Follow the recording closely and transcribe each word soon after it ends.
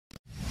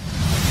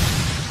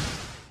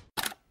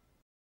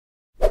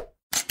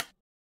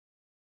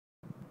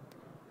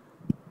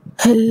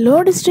Hello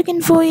district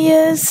info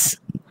years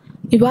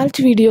ఇవాళ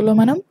వీడియోలో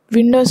మనం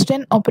విండోస్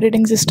 10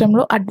 ఆపరేటింగ్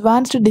సిస్టంలో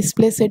అడ్వాన్స్డ్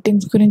డిస్ప్లే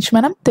సెట్టింగ్స్ గురించి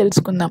మనం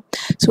తెలుసుకుందాం.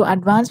 సో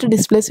అడ్వాన్స్డ్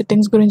డిస్ప్లే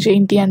సెట్టింగ్స్ గురించి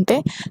ఏంటి అంటే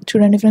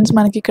చూడండి ఫ్రెండ్స్,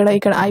 మనకి ఇక్కడ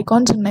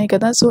ఐకాన్స్ ఉన్నాయి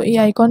కదా. సో ఈ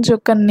ఐకాన్స్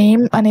యొక్క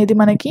నేమ్ అనేది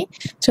మనకి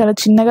చాలా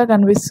చిన్నగా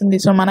కనిపిస్తుంది.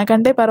 సో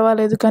మనకంటే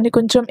పర్వాలేదు, కానీ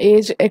కొంచెం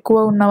ఏజ్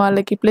ఎక్కువ ఉన్న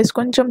వాళ్ళకి ప్లస్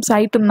కొంచెం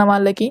సైట్ ఉన్న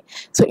వాళ్ళకి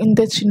సో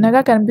ఇంత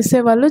చిన్నగా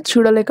కనిపిస్తే వాళ్ళు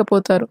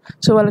చూడలేకపోతారు.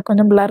 సో వాళ్ళకి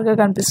కొంచెం బ్లర్గా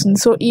కనిపిస్తుంది.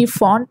 సో ఈ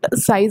ఫాంట్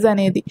సైజ్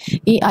అనేది,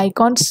 ఈ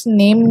ఐకాన్స్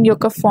నేమ్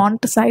యొక్క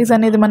ఫాంట్ సైజ్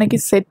అనేది మనకి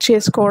సెట్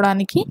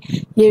చేసుకోవడానికి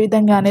ఏ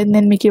విధంగా అనేది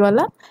నేను మీకు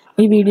ఇవాళ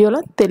ఈ వీడియోలో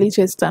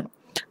తెలియజేస్తాను.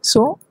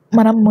 సో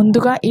మనం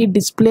ముందుగా ఈ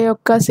డిస్ప్లే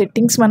యొక్క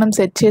సెట్టింగ్స్ మనం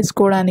సెట్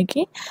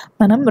చేసుకోవడానికి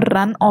మనం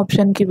రన్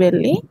ఆప్షన్కి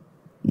వెళ్ళి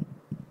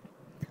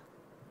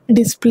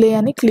డిస్ప్లే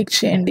అని క్లిక్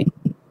చేయండి.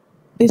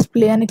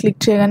 డిస్ప్లే అని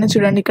క్లిక్ చేయగానే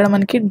చూడండి, ఇక్కడ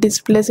మనకి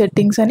డిస్ప్లే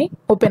సెట్టింగ్స్ అని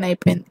ఓపెన్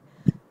అయిపోయింది.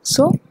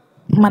 సో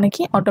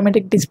మనకి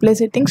ఆటోమేటిక్ డిస్ప్లే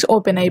సెట్టింగ్స్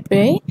ఓపెన్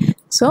అయిపోయాయి.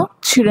 సో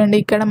చూడండి,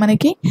 ఇక్కడ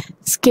మనకి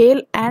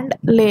స్కేల్ అండ్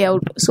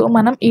లేఅవుట్. సో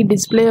మనం ఈ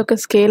డిస్ప్లే యొక్క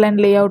స్కేల్ అండ్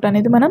లేఅవుట్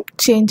అనేది మనం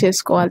చేంజ్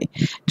చేసుకోవాలి.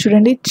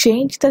 చూడండి,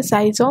 change the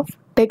size of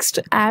text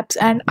apps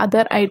and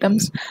other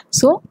items.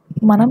 So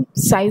మనం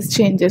సైజ్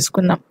చేంజ్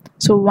చేసుకుందాం.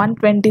 సో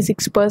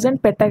 126%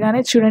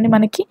 పెట్టగానే చూడండి,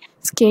 మనకి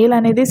స్కేల్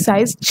అనేది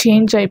సైజ్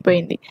చేంజ్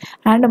అయిపోయింది.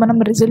 అండ్ మనం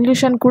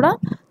రెజల్యూషన్ కూడా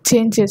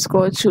చేంజ్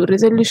చేసుకోవచ్చు.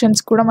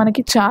 రెజల్యూషన్స్ కూడా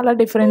మనకి చాలా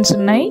డిఫరెన్స్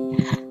ఉన్నాయి.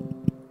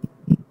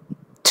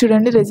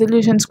 చూడండి,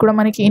 రెజల్యూషన్స్ కూడా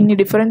మనకి ఇన్ని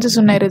డిఫరెన్సెస్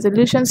ఉన్నాయి.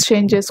 రెజల్యూషన్స్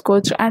చేంజ్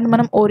చేసుకోవచ్చు. అండ్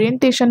మనం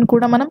ఓరియంటేషన్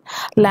కూడా మనం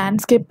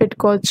ల్యాండ్స్కేప్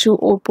పెట్టుకోవచ్చు,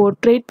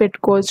 పోర్ట్రేట్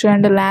పెట్టుకోవచ్చు,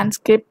 and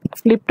landscape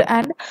flipped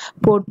and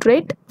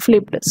portrait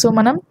flipped. So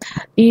మనం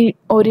ఈ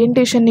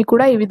ఓరియంటేషన్ని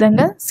కూడా ఈ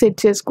విధంగా సెట్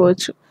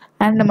చేసుకోవచ్చు.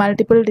 And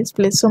multiple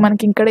displays. సో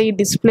మనకి ఇక్కడ ఈ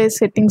డిస్ప్లే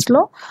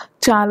సెట్టింగ్స్లో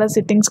చాలా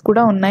సెట్టింగ్స్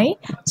కూడా ఉన్నాయి.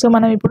 సో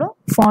మనం ఇప్పుడు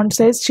ఫాంట్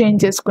సైజ్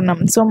చేంజ్ చేసుకున్నాం.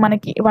 సో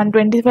మనకి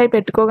 125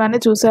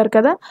 పెట్టుకోగానే చూసారు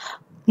కదా,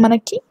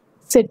 మనకి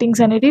సెట్టింగ్స్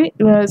అనేది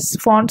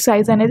ఫాంట్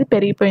సైజ్ అనేది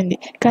పెరిగిపోయింది.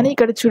 కానీ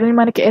ఇక్కడ చూడండి,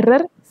 మనకి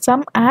error,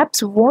 some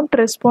apps won't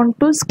respond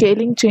to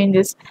scaling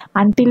changes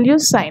until you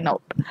sign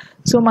out.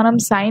 So మనం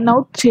సైన్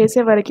అవుట్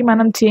చేసే వరకు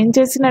మనం చేంజ్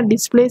చేసిన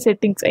డిస్ప్లే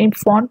సెట్టింగ్స్ ఈ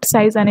ఫాంట్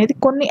సైజ్ అనేది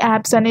కొన్ని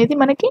యాప్స్ అనేది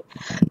మనకి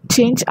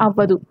చేంజ్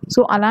అవ్వదు.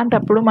 సో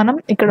అలాంటప్పుడు మనం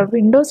ఇక్కడ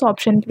విండోస్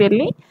ఆప్షన్కి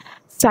వెళ్ళి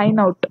సైన్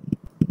అవుట్.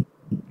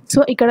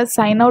 సో ఇక్కడ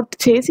సైన్ అవుట్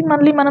చేసి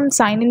మళ్ళీ మనం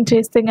సైన్ ఇన్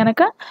చేస్తే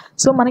కనుక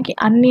సో మనకి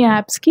అన్ని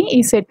యాప్స్కి ఈ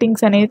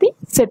సెట్టింగ్స్ అనేది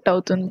సెట్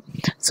అవుతుంది.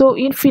 సో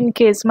ఇన్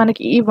కేస్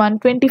మనకి ఈ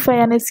 125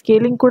 అనే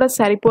స్కేలింగ్ కూడా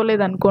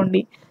సరిపోలేదు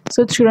అనుకోండి.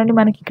 సో చూడండి,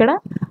 మనకి ఇక్కడ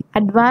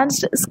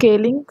advanced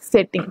scaling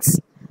settings.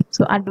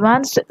 So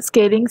advanced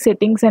scaling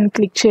settings అని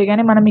క్లిక్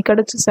చేయగానే మనం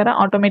ఇక్కడ చూసారా,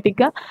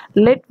 ఆటోమేటిక్గా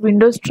let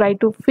Windows try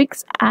to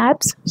fix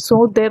apps so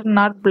there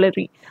not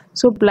బ్లరీ.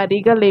 So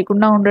బ్లరీగా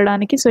లేకుండా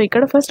ఉండడానికి సో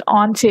ఇక్కడ ఫస్ట్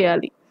ఆన్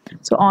చేయాలి.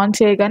 సో ఆన్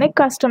చేయగానే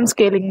కస్టమ్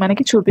స్కేలింగ్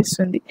మనకి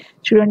చూపిస్తుంది.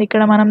 చూడండి,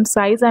 ఇక్కడ మనం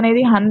సైజ్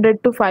అనేది 100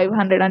 to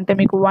 500 అంటే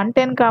మీకు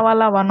 110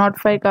 కావాలా,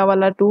 105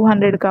 కావాలా,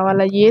 200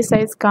 కావాలా, ఏ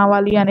సైజ్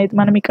కావాలి అనేది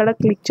మనం ఇక్కడ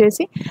క్లిక్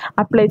చేసి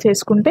అప్లై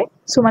చేసుకుంటే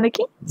సో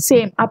మనకి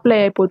సేమ్ అప్లై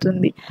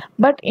అయిపోతుంది.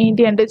 బట్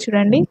ఏంటి అంటే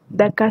చూడండి,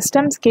 the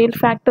custom scale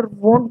factor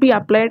won't be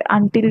applied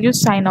until you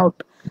sign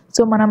out.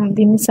 So మనం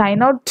దీన్ని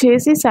సైన్ అవుట్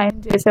చేసి సైన్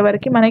చేసే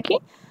వరకు మనకి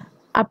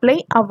అప్లై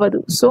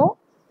అవ్వదు. సో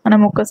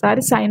మనం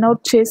ఒక్కసారి సైన్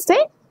అవుట్ చేస్తే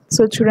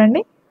సో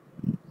చూడండి,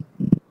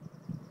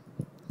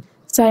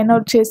 సైన్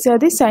అవుట్ చేసి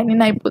అది సైన్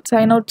ఇన్ అయిపోతుంది.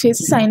 సైన్ అవుట్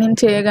చేసి సైన్ ఇన్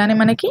చేయగానే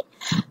మనకి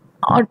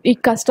ఈ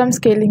కస్టమ్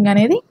స్కేలింగ్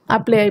అనేది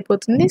అప్లై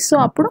అయిపోతుంది. సో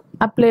అప్పుడు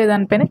అప్లై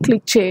దానిపైన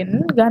క్లిక్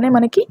చేయగానే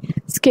మనకి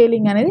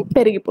స్కేలింగ్ అనేది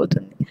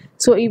పెరిగిపోతుంది.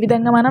 సో ఈ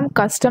విధంగా మనం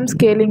కస్టమ్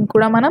స్కేలింగ్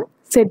కూడా మనం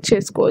సెట్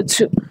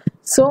చేసుకోవచ్చు.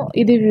 సో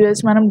ఇది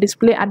వ్యూయర్స్, మనం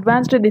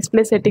అడ్వాన్స్డ్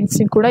డిస్ప్లే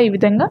సెట్టింగ్స్ని కూడా ఈ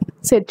విధంగా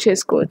సెట్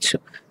చేసుకోవచ్చు.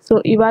 సో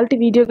ఇవాళ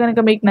వీడియో కనుక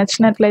మీకు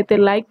నచ్చినట్లయితే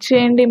లైక్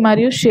చేయండి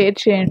మరియు షేర్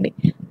చేయండి.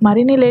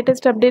 మరిన్ని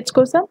లేటెస్ట్ అప్డేట్స్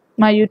కోసం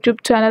మా యూట్యూబ్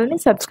ఛానల్ని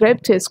సబ్స్క్రైబ్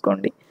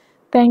చేసుకోండి.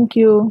 Thank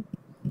you.